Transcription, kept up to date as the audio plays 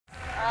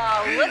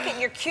look at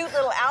your cute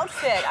little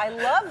outfit. I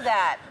love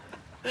that.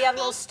 You have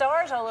little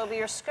stars all over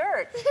your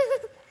skirt.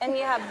 And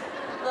you have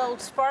little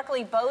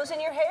sparkly bows in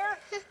your hair.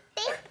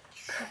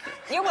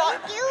 You're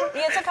welcome. Thank you.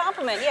 It's a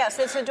compliment. Yes,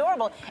 it's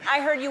adorable.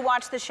 I heard you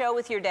watch the show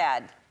with your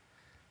dad.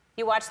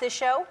 You watch this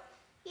show?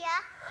 Yeah.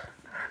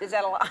 Is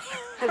that a lie?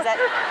 Is that...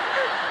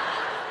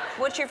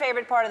 What's your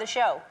favorite part of the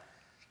show?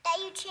 That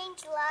you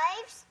change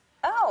lives.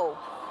 Oh,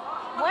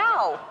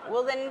 wow.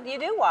 Well, then you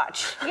do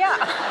watch. Yeah.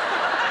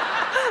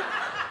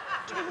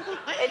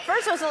 At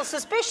first, I was a little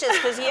suspicious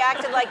because you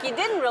acted like you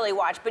didn't really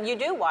watch, but you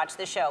do watch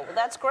the show. Well,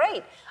 that's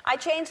great. I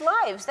changed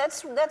lives.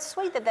 That's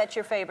sweet that that's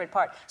your favorite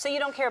part. So you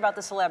don't care about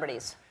the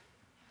celebrities?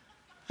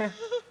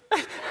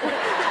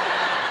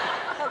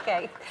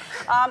 Okay.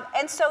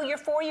 And so you're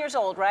 4 years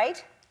old,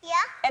 right? Yeah.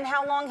 And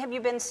how long have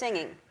you been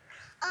singing?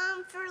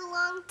 For a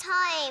long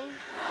time.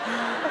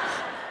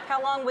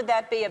 How long would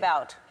that be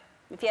about,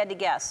 if you had to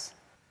guess?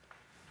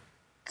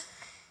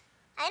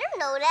 I don't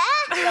know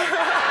that.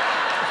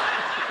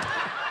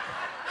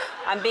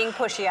 I'm being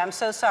pushy. I'm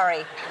so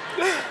sorry.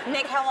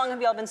 Nick, how long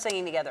have y'all been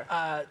singing together?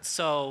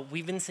 So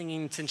we've been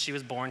singing since she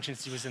was born,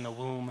 since she was in the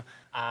womb,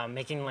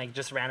 making like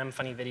just random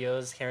funny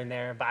videos here and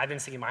there. But I've been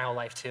singing my whole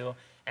life too.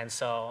 And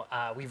so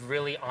we've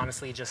really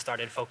honestly just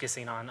started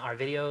focusing on our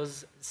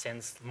videos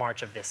since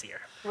March of this year.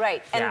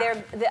 Right, and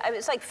Yeah.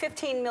 it's like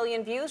 15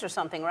 million views or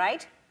something,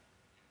 right?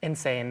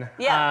 Insane.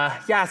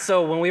 Yeah. Yeah,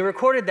 so when we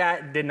recorded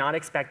that, did not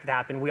expect it to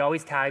happen. We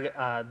always tag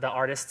the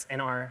artists in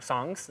our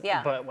songs,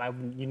 Yeah. but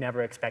you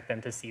never expect them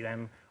to see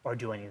them or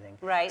do anything.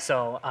 Right.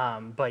 So,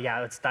 but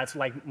yeah, that's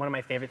like one of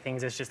my favorite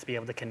things is just to be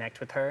able to connect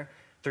with her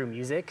through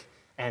music.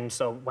 And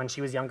so when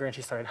she was younger and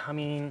she started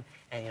humming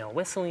and,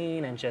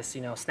 whistling and just,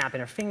 snapping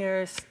her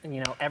fingers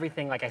and,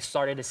 everything, like I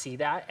started to see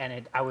that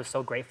and I was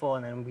so grateful.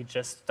 And then we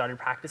just started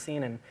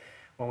practicing. And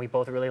when we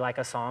both really like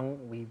a song,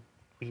 we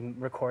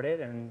record it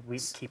and we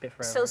keep it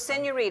forever. So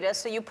Señorita,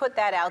 so you put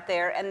that out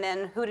there and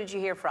then who did you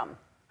hear from?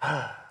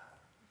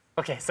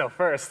 Okay, so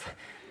first,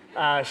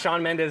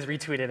 Shawn Mendes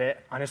retweeted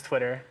it on his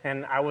Twitter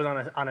and I was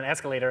on an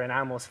escalator and I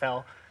almost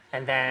fell.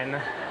 And then,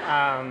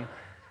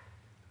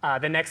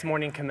 the next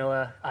morning,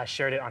 Camila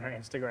shared it on her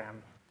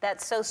Instagram.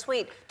 That's so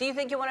sweet. Do you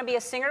think you want to be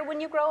a singer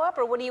when you grow up,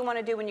 or what do you want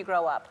to do when you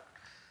grow up?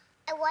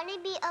 I want to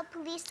be a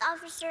police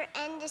officer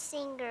and a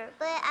singer,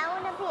 but I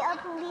want to be a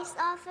police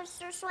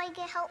officer so I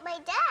can help my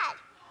dad.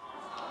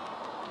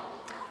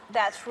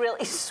 That's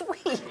really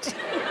sweet.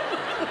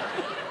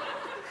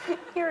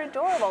 You're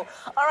adorable.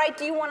 All right,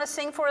 do you want to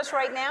sing for us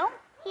right now?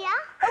 Yeah?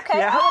 Okay,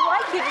 Yeah. I would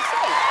like you to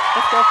sing.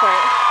 Let's go for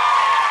it.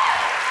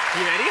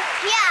 You ready?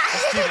 Yeah.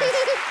 Let's do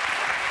this.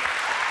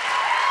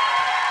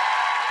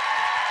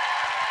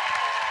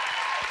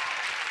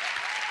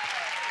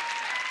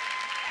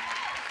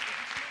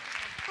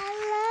 I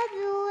love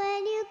you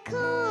when you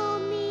call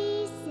me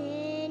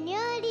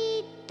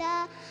Señorita.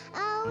 I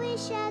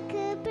wish I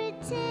could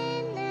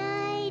pretend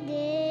I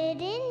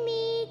didn't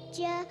meet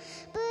ya,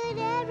 but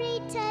every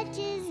touch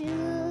is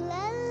ooh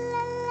la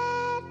la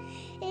la.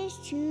 It's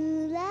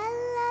true la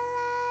la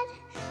la.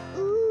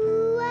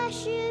 Ooh, I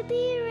should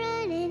be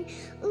running.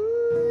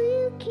 Ooh,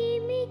 you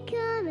keep me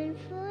coming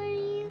for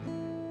you.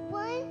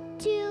 1,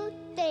 2,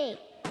 3.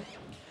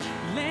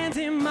 Land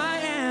in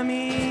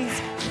Miami,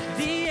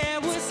 the air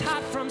was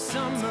hot from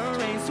summer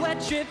rain, sweat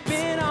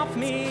dripping off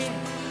me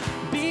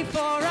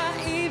before I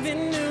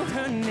even knew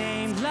her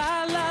name.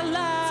 La la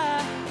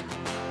la,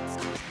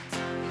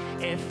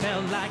 it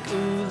felt like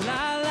ooh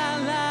la la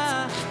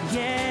la,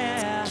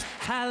 yeah.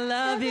 I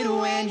love it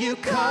when you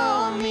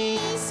call me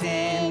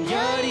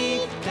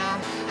Señorita.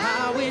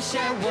 I wish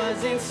I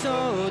wasn't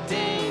so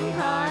dang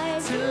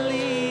hard to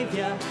leave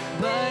ya,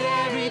 but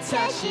every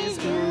touch is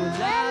ooh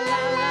la la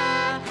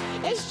la.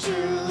 It's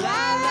true,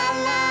 la la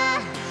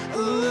la.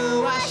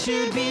 Ooh, I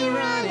should be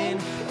running.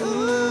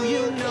 Ooh,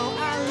 you know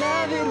I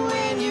love it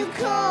when you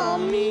call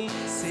me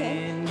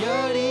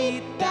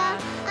Señorita.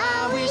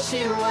 I wish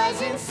it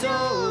wasn't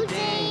so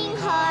dang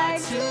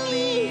hard to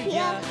leave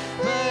ya,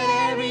 but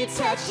every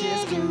touch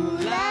is ooh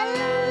la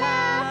la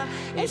la.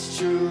 It's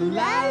true,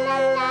 la la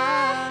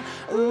la.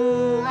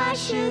 Ooh, I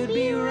should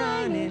be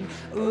running.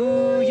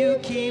 Ooh, you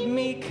keep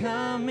me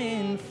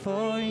coming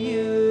for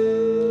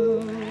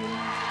you.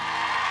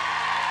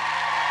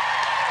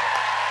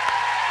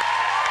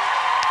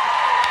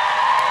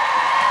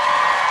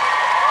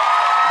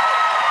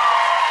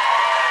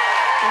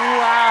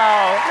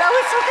 Wow. That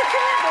was so good.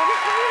 Come here, baby.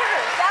 Come here.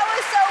 That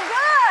was so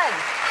good.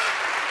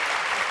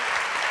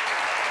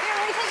 Here,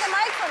 let me take the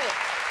mic from you.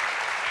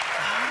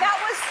 That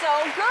was so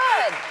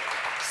good.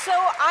 So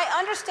I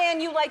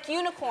understand you like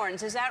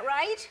unicorns. Is that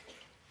right?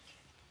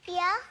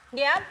 Yeah?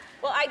 Yeah?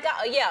 Well,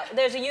 yeah,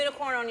 there's a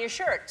unicorn on your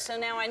shirt, so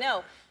now I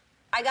know.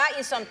 I got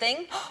you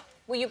something.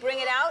 Will you bring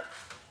it out?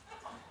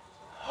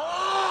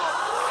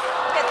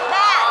 Look at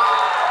that.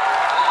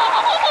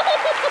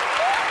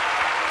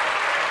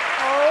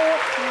 Oh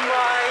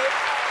my.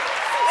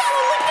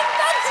 Sienna, look at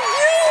that's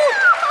you!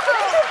 Look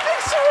at your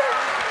picture!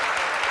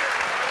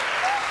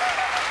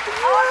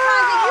 All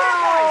kinds of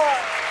unicorns.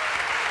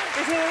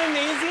 Isn't it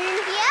amazing?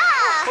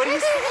 Yeah. What do you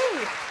say?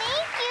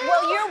 Thank you.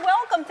 Well, you're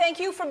welcome. Thank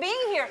you for being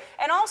here.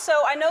 And also,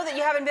 I know that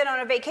you haven't been on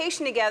a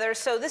vacation together,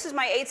 so this is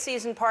my 8th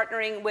season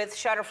partnering with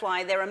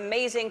Shutterfly. They're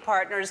amazing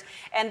partners,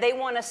 and they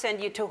want to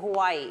send you to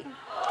Hawaii.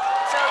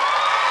 So...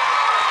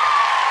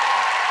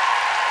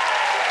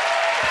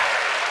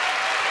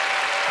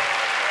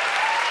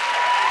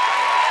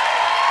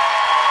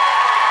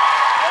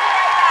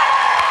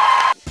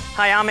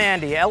 Hi, I'm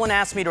Andy. Ellen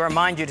asked me to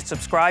remind you to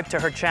subscribe to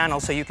her channel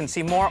so you can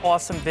see more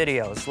awesome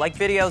videos, like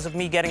videos of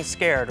me getting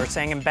scared or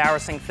saying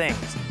embarrassing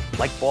things,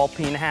 like ball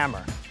peen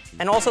hammer,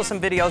 and also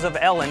some videos of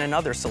Ellen and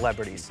other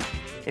celebrities,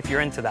 if you're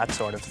into that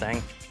sort of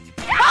thing.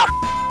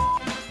 Oh!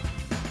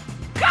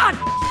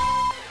 God!